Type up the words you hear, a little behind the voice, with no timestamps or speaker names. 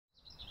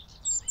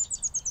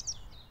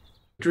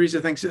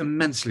Teresa, thanks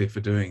immensely for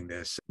doing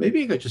this.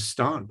 Maybe I could just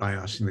start by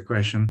asking the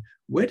question,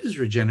 where does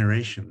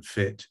regeneration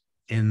fit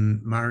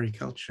in Maori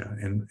culture,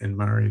 in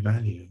Maori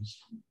values?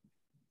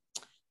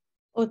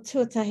 O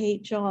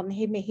tuatahi, John,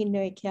 he mihi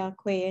nui ki a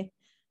koe.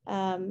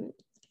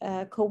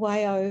 Ko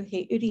waio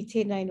he uri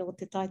tēnei no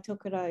te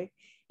taitokerau.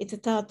 I te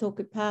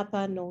tātoku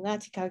pāpā no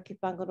Ngāti Kau ki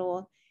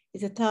Whangaroa. I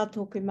te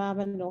tātoku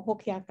māma no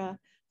Hokianga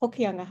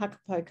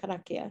Hakapau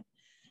Karakia.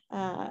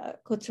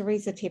 Ko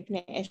Teresa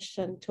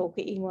Tepania-Ashton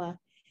tōku ingoa.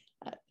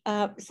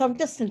 So I'm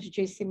just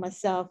introducing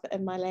myself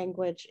in my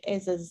language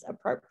as is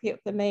appropriate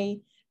for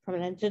me from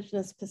an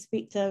Indigenous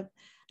perspective,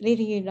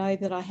 letting you know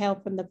that I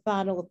help in the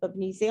far north of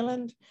New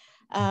Zealand.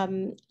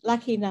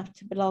 Lucky enough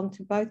to belong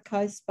to both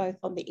coasts, both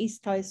on the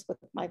East Coast with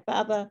my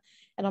father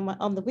and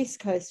on the West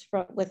Coast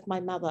with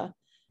my mother.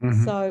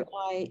 Mm-hmm. So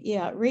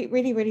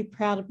really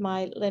proud of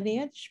my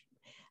lineage,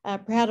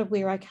 proud of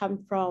where I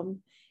come from.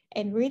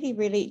 And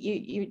really,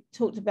 you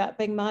talked about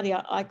being Māori.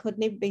 I could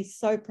never be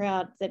so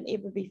proud than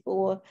ever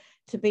before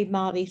to be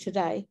Māori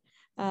today,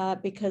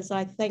 because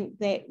I think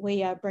that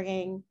we are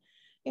bringing,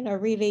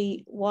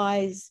 really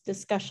wise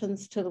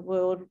discussions to the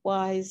world,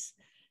 wise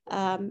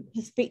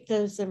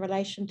perspectives in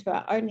relation to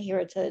our own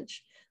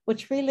heritage,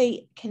 which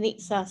really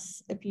connects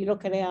us. If you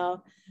look at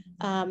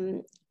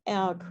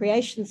our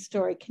creation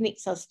story,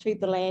 connects us to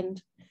the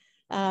land,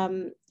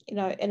 in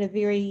a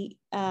very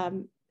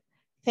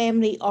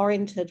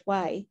family-oriented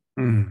way.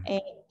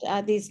 Mm.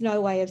 And there's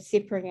no way of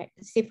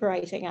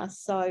separating us.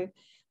 So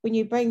when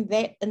you bring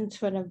that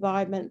into an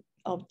environment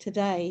of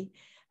today,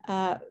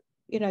 that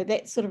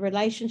sort of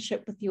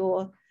relationship with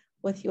your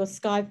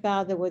Sky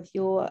Father, with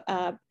your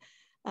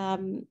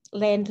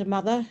land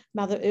mother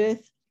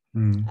Earth,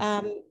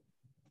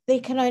 there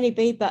can only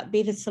be but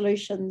better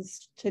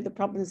solutions to the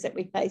problems that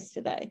we face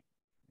today.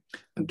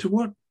 And to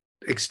what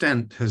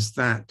extent has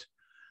that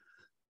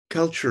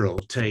cultural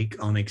take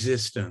on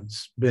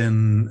existence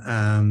been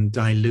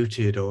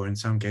diluted or in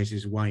some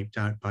cases wiped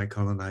out by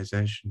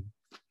colonization?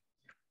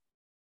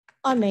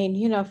 I mean,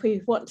 if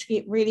we want to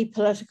get really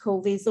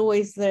political, there's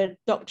always the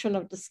doctrine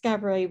of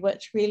discovery,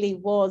 which really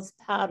was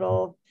part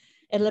of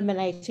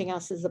eliminating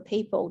us as a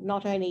people,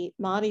 not only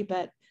Māori,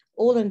 but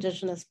all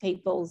Indigenous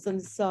peoples.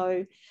 And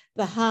so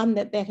the harm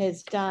that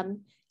has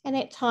done, and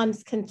at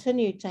times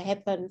continued to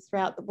happen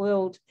throughout the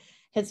world,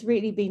 has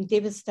really been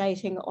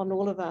devastating on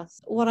all of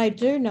us. What I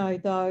do know,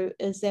 though,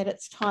 is that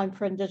it's time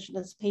for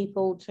Indigenous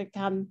people to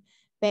come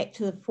back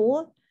to the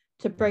fore,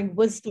 to bring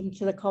wisdom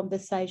to the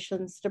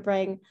conversations, to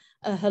bring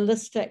a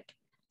holistic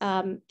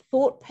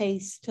thought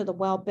piece to the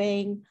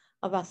well-being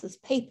of us as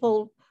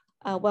people,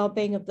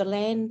 well-being of the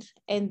land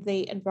and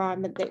the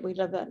environment that we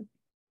live in.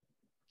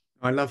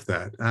 I love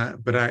that.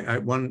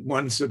 But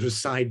one sort of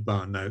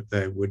sidebar note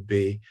there would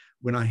be,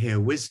 when I hear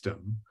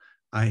wisdom,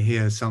 I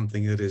hear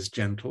something that is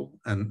gentle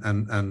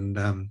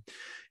and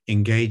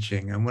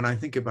engaging. And when I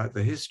think about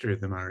the history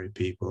of the Maori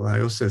people, I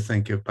also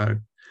think about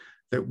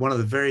that one of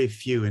the very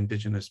few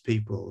Indigenous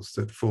peoples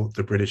that fought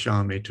the British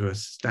Army to a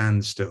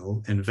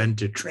standstill,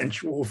 invented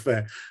trench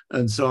warfare,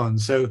 and so on.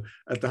 So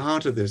at the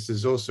heart of this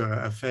is also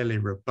a fairly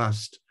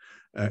robust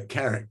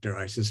character,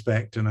 I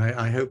suspect, and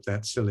I hope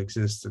that still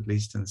exists, at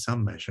least in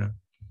some measure.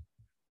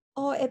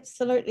 Oh,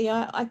 absolutely.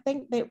 I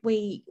think that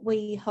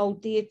we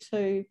hold dear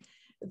to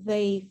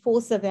the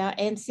force of our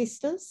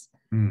ancestors,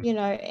 and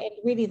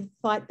really the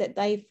fight that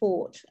they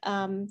fought.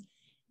 And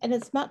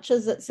as much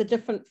as it's a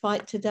different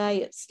fight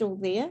today, it's still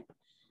there.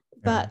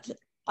 But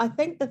I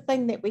think the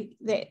thing that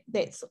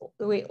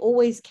we're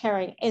always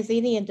carrying as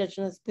any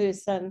Indigenous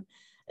person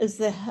is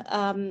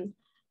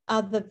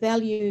are the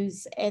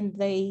values and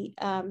the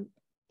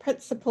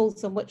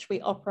principles in which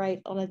we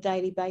operate on a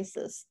daily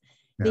baitsis.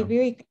 Yeah. They're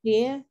very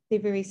clear, they're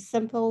very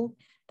simple,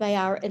 they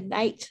are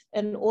innate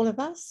in all of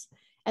us.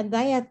 And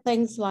they are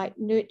things like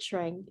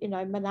nurturing,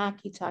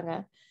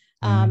 manaakitanga,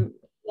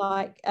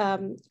 like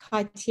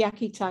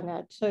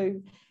kaitiakitanga,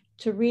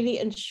 to really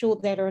ensure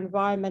that our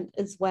environment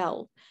is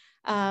well.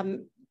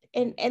 And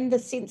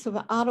the sense of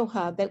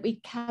aroha, that we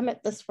come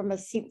at this from a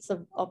sense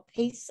of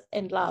peace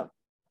and love.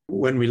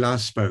 When we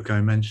last spoke,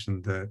 I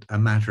mentioned that a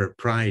matter of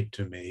pride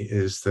to me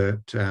is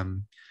that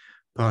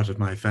part of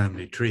my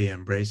family tree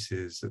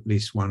embraces at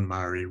least one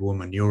Maori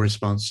woman. Your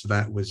response to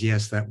that was,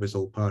 yes, that was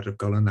all part of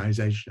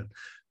colonization.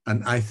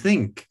 And I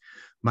think,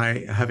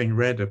 having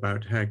read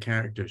about her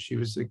character, she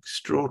was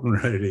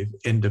extraordinarily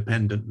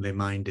independently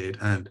minded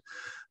and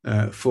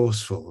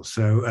forceful.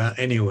 So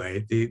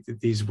anyway,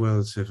 these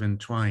worlds have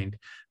entwined.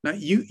 Now,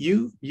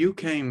 you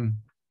came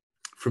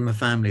from a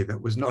family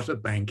that was not a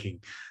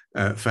banking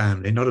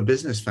family, not a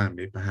business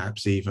family,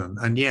 perhaps even,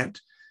 and yet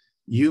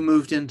you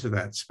moved into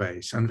that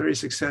space and very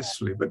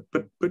successfully.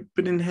 But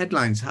in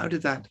headlines, how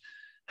did that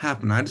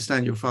happen? I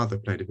understand your father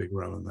played a big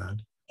role in that.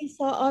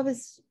 So I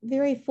was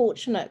very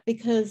fortunate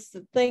because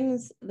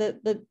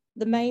the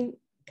main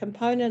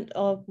component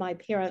of my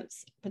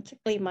parents,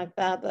 particularly my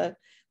father,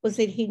 was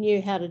that he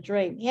knew how to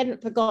dream. He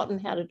hadn't forgotten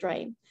how to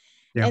dream.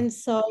 Yeah. And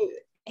so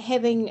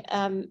having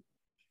earned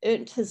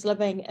his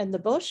living in the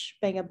bush,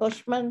 being a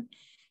bushman,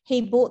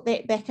 he brought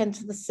that back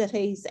into the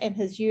cities and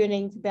his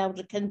yearning to be able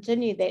to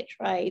continue that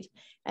trade.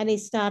 And he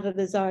started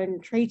his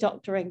own tree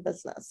doctoring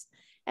business.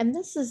 And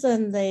this is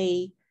in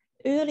the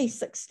early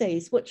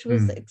 60s, which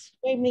was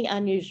extremely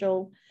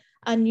unusual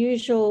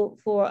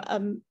for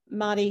a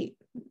Māori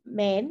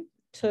man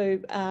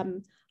to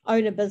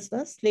own a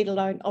business, let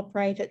alone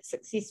operate it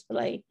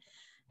successfully.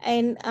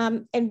 And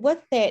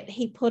with that,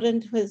 he brought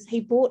into his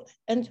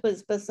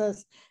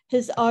business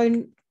his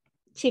own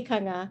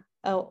tikanga,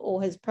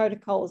 or his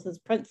protocols, his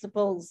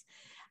principles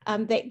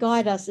that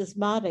guide us as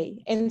Māori.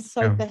 And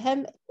so for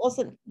him, it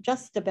wasn't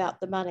just about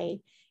the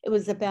money. It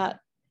was about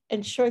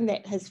ensuring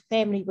that his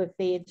family were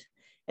fed,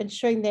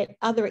 ensuring that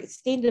other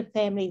extended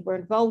family were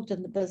involved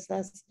in the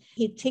business.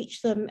 He'd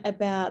teach them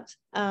about,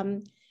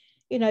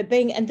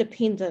 being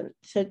independent,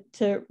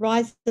 to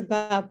rise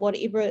above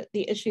whatever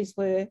the issues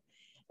were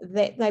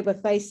that they were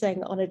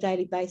facing on a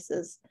daily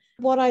basis.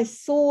 What I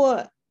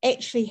saw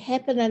actually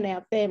happen in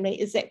our family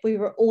is that we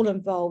were all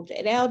involved.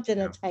 At our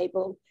dinner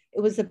table,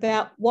 it was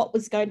about what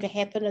was going to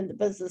happen in the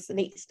business the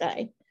next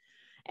day.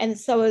 And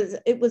so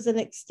it was an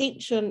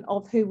extension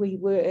of who we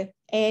were,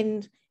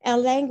 and our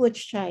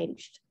language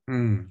changed.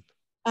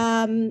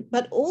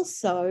 But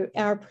also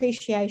our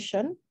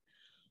appreciation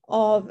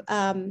of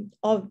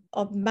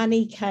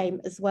money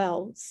came as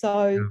well.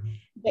 So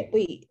that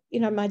we,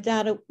 my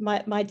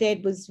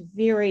dad was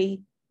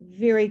very,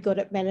 very good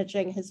at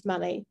managing his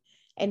money,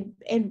 and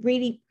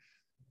really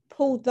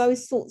pulled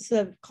those sorts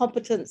of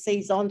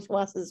competencies onto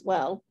us as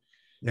well.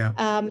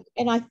 And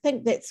I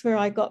think that's where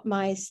I got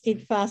my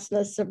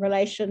steadfastness in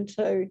relation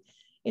to,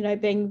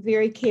 being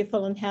very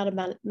careful in how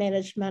to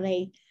manage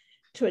money,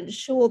 to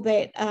ensure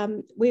that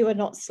we were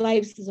not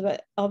slaves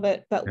of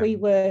it, but we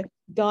were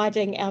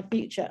guiding our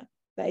future,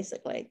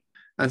 basically.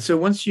 And so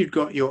once you'd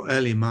got your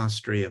early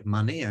mastery of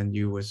money and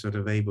you were sort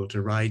of able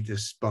to ride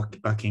this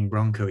bucking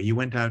bronco, you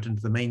went out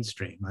into the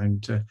mainstream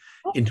and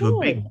into a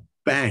big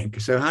bank.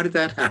 So how did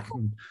that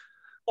happen?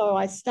 So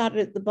I started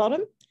at the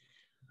bottom.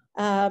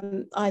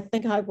 I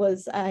think I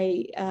was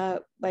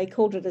they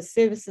called it a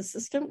service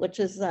assistant, which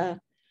is a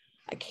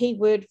key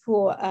word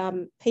for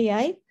PA,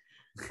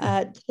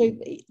 to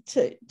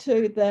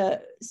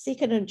the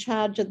second in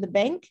charge of the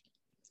bank.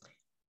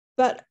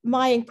 But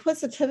my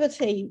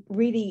inquisitivity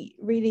really,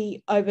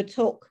 really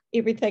overtook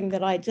everything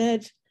that I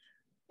did.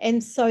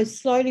 And so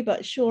slowly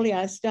but surely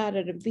I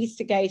started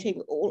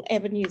investigating all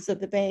avenues of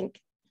the bank.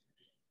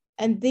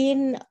 And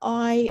then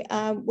I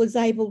was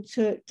able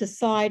to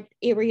decide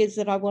areas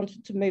that I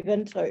wanted to move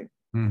into.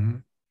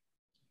 And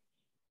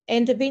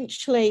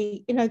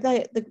eventually,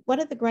 one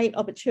of the great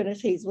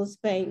opportunities was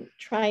being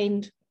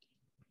trained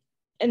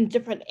in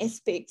different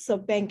aspects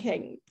of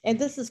banking. And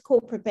this is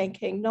corporate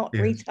banking, not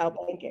retail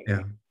banking.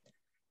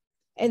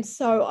 And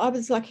so I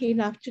was lucky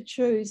enough to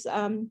choose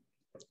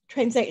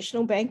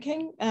transactional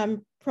banking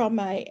and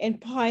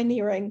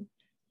pioneering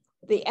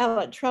the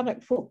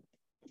electronic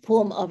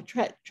form of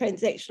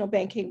transactional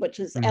banking, which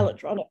is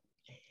electronic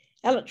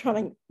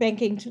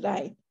banking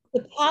today.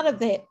 The part of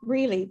that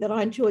really that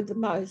I enjoyed the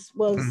most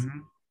was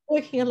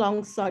working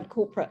alongside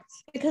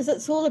corporates, because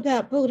it's all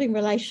about building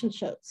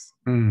relationships.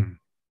 And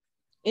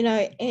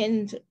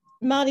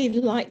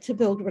Māori like to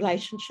build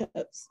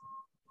relationships,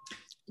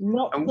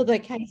 not for the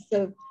case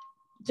of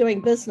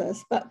doing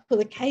business, but for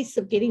the case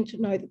of getting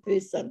to know the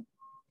person.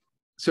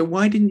 So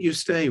why didn't you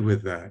stay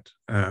with that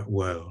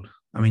world?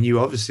 I mean, you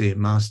obviously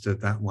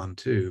mastered that one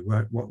too.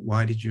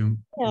 Why did you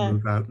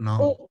move out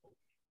now?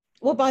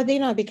 Well, by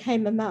then I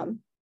became a mum.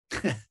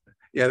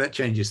 That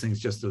changes things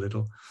just a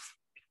little.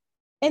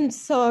 And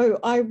so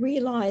I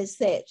realised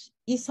that,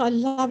 yes, I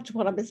loved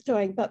what I was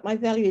doing, but my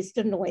values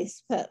didn't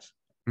always fit.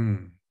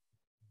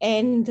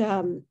 And,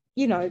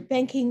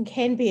 banking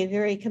can be a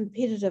very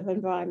competitive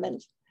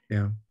environment.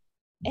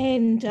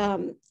 And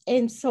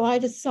so I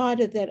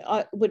decided that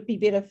it would be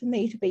better for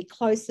me to be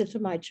closer to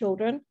my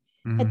children.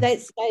 At that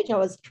stage, I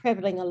was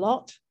traveling a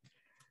lot,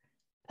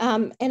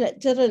 and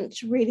it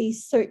didn't really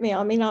suit me.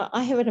 I mean,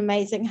 I have an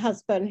amazing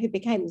husband who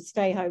became a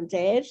stay-home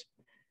dad,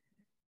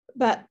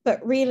 but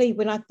really,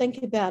 when I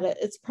think about it,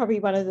 it's probably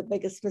one of the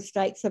biggest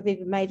mistakes I've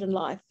ever made in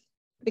life,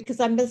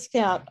 because I missed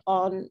out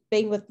on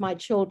being with my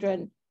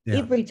children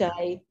every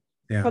day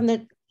from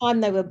the time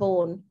they were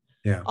born.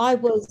 I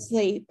was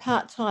the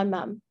part-time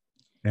mum.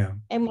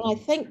 And when I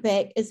think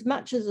back, as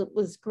much as it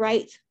was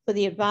great for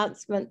the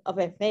advancement of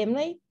our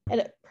family, and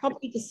it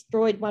probably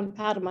destroyed one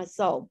part of my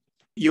soul.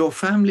 Your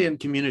family and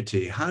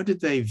community, how did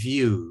they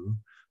view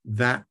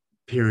that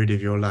period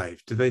of your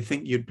life? Do they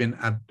think you'd been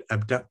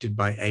abducted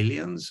by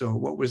aliens, or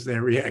what was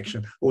their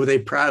reaction? Or were they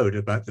proud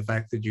about the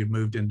fact that you'd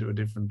moved into a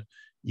different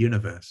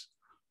universe?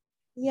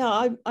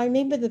 I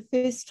remember the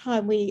first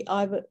time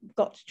I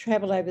got to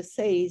travel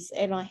overseas,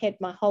 and I had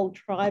my whole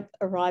tribe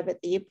arrive at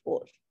the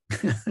airport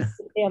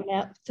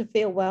to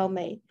farewell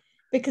me,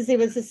 because there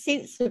was a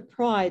sense of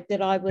pride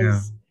that I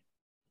was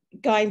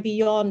going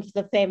beyond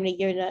the family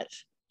unit,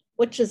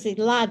 which is a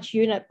large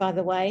unit, by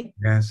the way.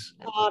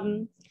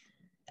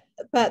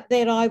 But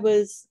that I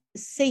was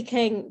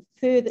seeking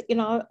further.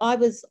 I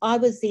was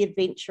the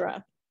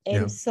adventurer.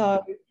 Yeah. And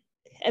so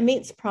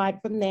immense pride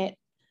from that.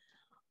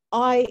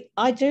 I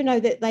do know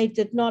that they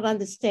did not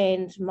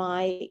understand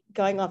my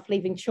going off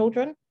leaving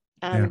children.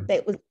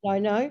 That was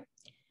no.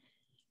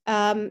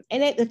 And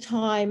at the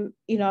time,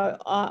 you know,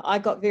 I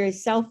got very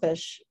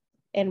selfish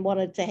and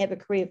wanted to have a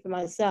career for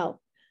myself.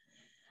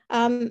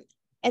 And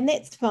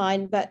that's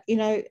fine. But, you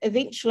know,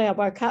 eventually I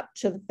woke up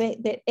to the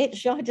fact that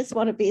actually I just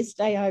want to be a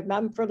stay-at-home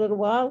mum for a little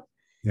while.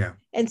 Yeah.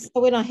 And so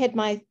when I had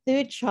my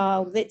third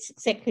child, that's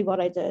exactly what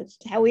I did.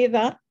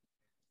 However,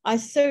 I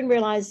soon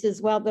realized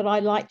as well that I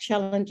like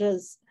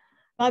challenges.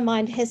 My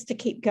mind has to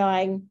keep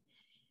going.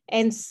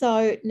 And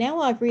so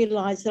now I've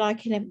realized that I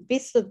can have the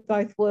best of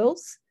both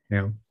worlds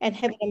and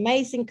have an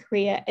amazing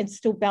career and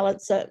still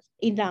balance it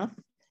enough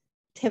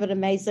to have an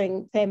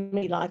amazing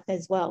family life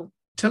as well.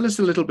 Tell us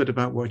a little bit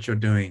about what you're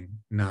doing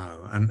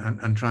now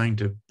and trying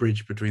to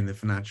bridge between the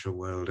financial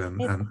world and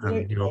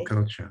your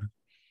culture.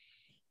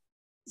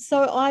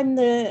 So I'm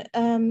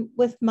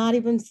with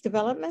Māori Women's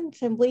Development,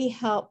 and we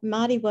help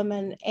Māori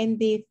women and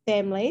their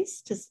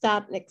families to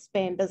start and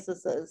expand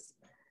businesses.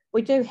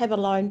 We do have a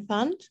loan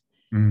fund.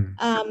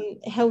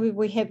 However,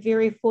 we have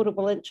very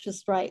affordable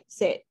interest rates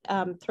at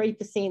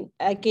 3%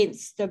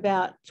 against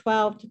about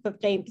 12 to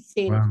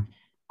 15%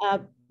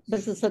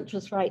 business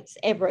interest rates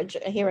average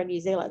here in New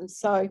Zealand.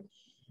 So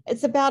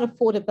it's about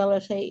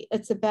affordability.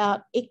 It's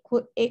about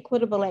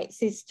equitable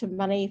access to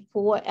money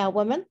for our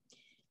women,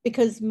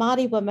 because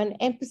Māori women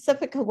and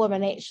Pacifica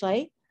women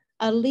actually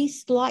are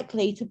least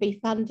likely to be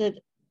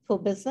funded for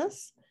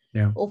business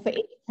or for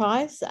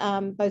enterprise,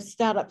 both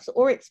startups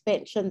or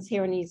expansions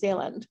here in New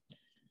Zealand.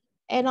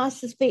 And I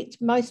suspect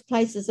most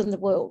places in the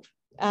world.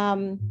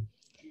 And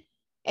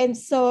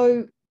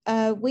so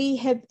we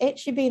have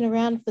actually been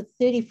around for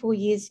 34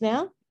 years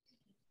now.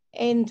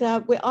 And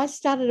I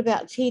started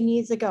about 10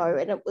 years ago,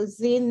 and it was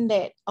then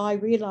that I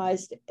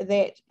realised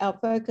that our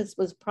focus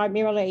was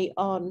primarily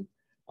on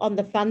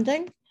the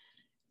funding,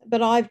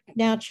 but I've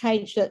now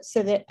changed it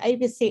so that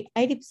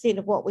 80%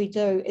 of what we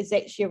do is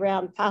actually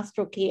around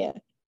pastoral care.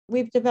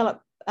 We've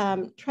developed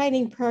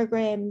training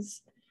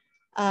programs.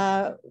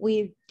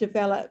 We've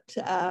developed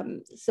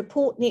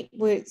support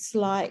networks,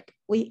 like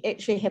we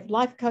actually have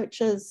life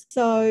coaches.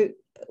 So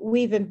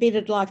we've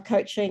embedded life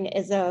coaching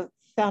as a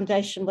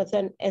foundation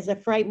as a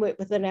framework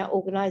within our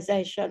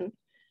organisation.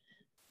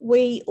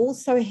 We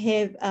also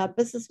have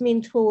business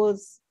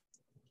mentors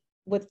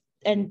with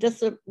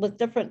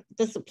different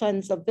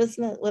disciplines of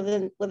business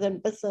within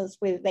business,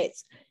 whether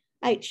that's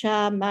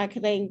HR,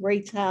 marketing,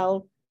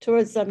 retail,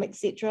 tourism,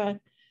 etc.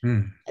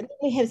 And then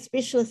we have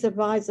specialist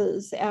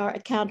advisors, our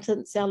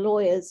accountants, our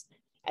lawyers,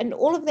 and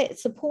all of that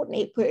support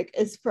network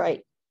is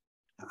free.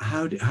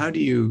 How do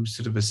you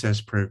sort of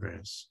assess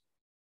progress?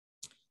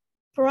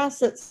 For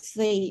us, it's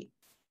the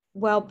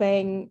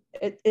well-being.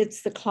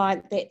 It's the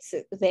client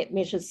that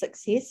measures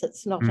success.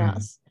 It's not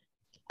us.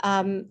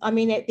 I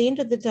mean, at the end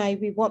of the day,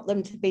 we want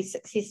them to be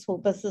successful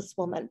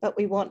businesswomen, but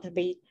we want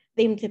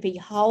them to be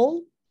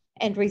whole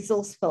and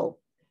resourceful.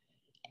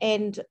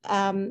 And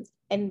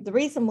the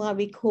reason why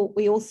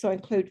we also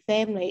include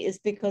family is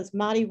because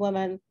Māori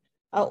women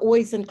are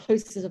always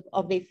inclusive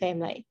of their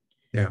family.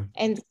 Yeah.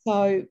 And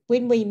so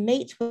when we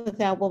meet with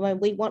our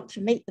women, we want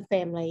to meet the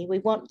family. We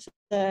want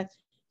to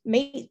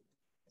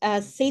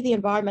see the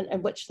environment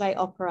in which they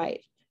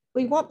operate.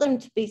 We want them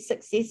to be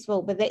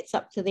successful, but that's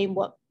up to them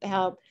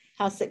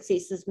how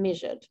success is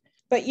measured.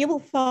 But you will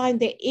find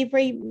that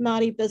every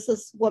Māori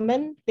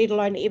businesswoman, let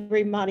alone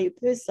every Māori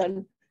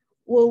person,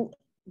 will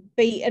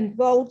be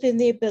involved in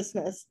their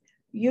business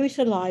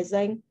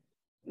utilising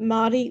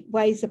Māori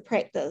ways of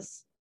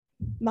practice,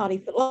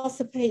 Māori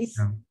philosophies,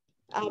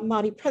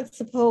 Māori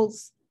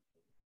principles.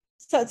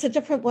 So it's a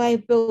different way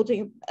of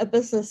building a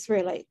business,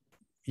 really.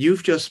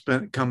 You've just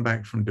come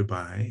back from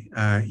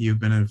Dubai. You've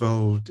been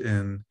involved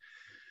in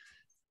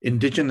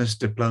Indigenous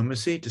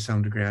diplomacy to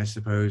some degree, I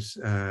suppose,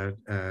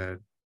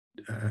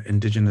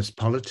 Indigenous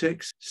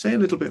politics. Say a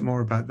little bit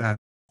more about that.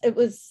 It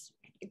was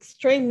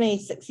extremely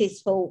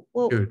successful.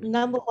 Well, Good.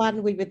 Number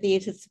one, we were there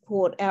to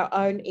support our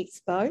own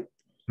expo,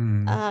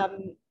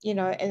 you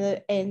know,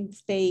 and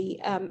the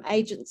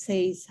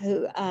agencies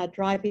who are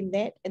driving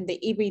that, and the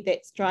iwi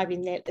that's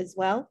driving that as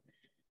well.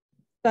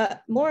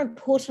 But more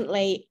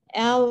importantly,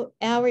 our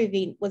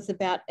event was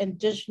about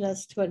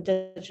Indigenous to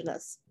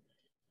Indigenous.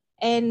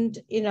 And,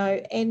 you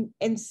know,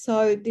 and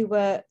so there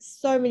were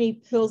so many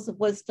pearls of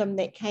wisdom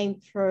that came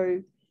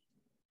through,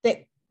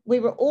 that we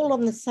were all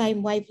on the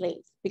same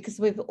wavelength, because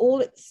we've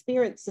all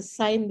experienced the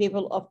same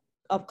level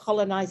of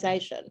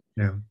colonisation.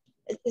 Yeah.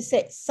 It's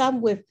that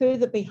some were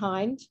further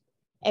behind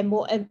and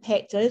more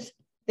impacted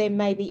than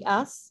maybe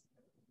us,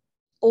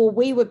 or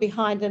we were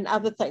behind in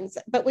other things,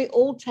 but we're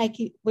all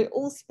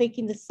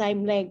speaking the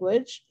same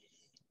language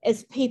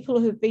as people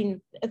who've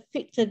been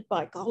affected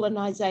by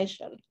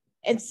colonisation.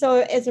 And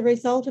so as a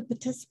result of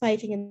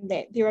participating in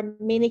that, there are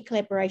many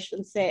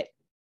collaborations that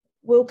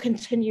will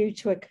continue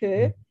to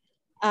occur,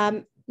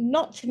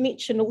 not to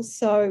mention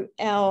also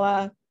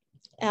our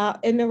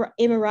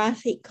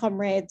Emirati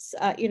comrades,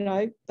 you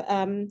know,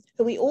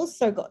 who we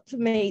also got to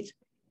meet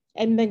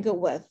mingle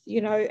with,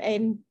 you know.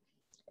 And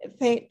in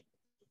fact,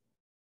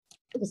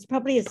 it was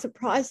probably a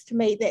surprise to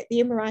me that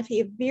the Emirati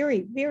have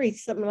very, very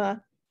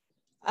similar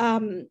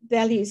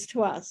values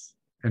to us,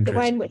 the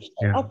way in which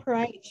they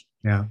operate.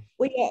 Yeah.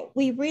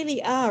 We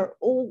really are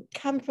all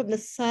come from the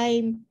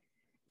same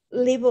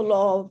level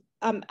of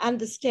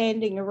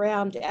understanding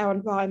around our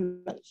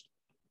environment.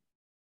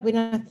 When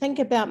I think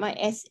about my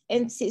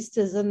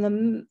ancestors and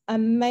the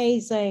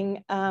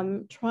amazing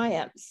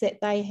triumphs that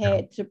they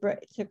had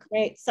to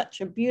create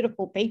such a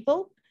beautiful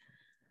people,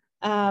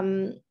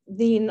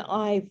 then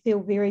I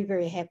feel very,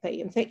 very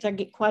happy. In fact, I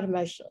get quite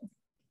emotional.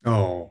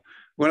 Oh,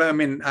 well, I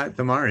mean,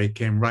 the Maori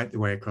came right the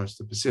way across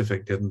the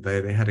Pacific, didn't they?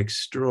 They had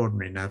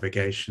extraordinary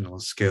navigational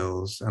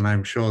skills, and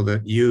I'm sure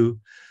that you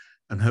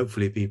and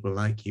hopefully people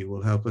like you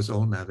will help us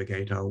all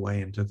navigate our way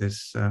into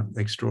this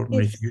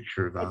extraordinary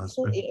future of ours.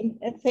 Absolutely.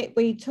 In fact,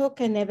 we took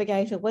a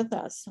navigator with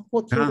us,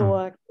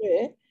 Hotoroa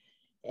Kerr,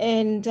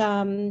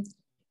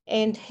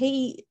 and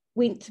he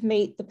went to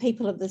meet the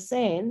people of the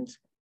sand,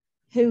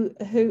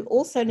 who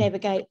also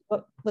navigate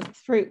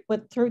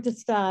through the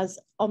stars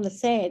on the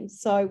sand.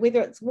 So whether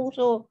it's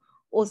water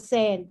or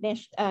sand,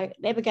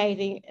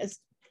 navigating is,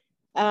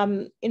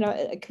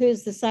 it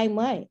occurs the same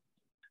way.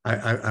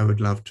 I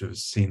would love to have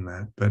seen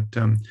that. But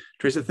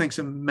Teresa, thanks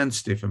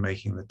immensely for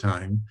making the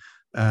time.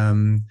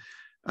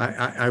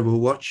 I will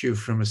watch you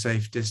from a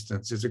safe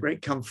distance. It's a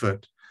great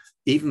comfort,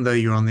 even though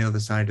you're on the other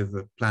side of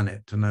the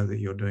planet, to know that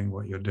you're doing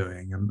what you're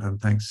doing.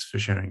 And thanks for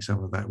sharing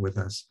some of that with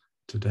us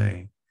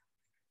today.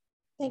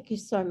 Thank you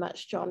so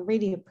much, John.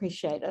 Really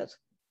appreciate it.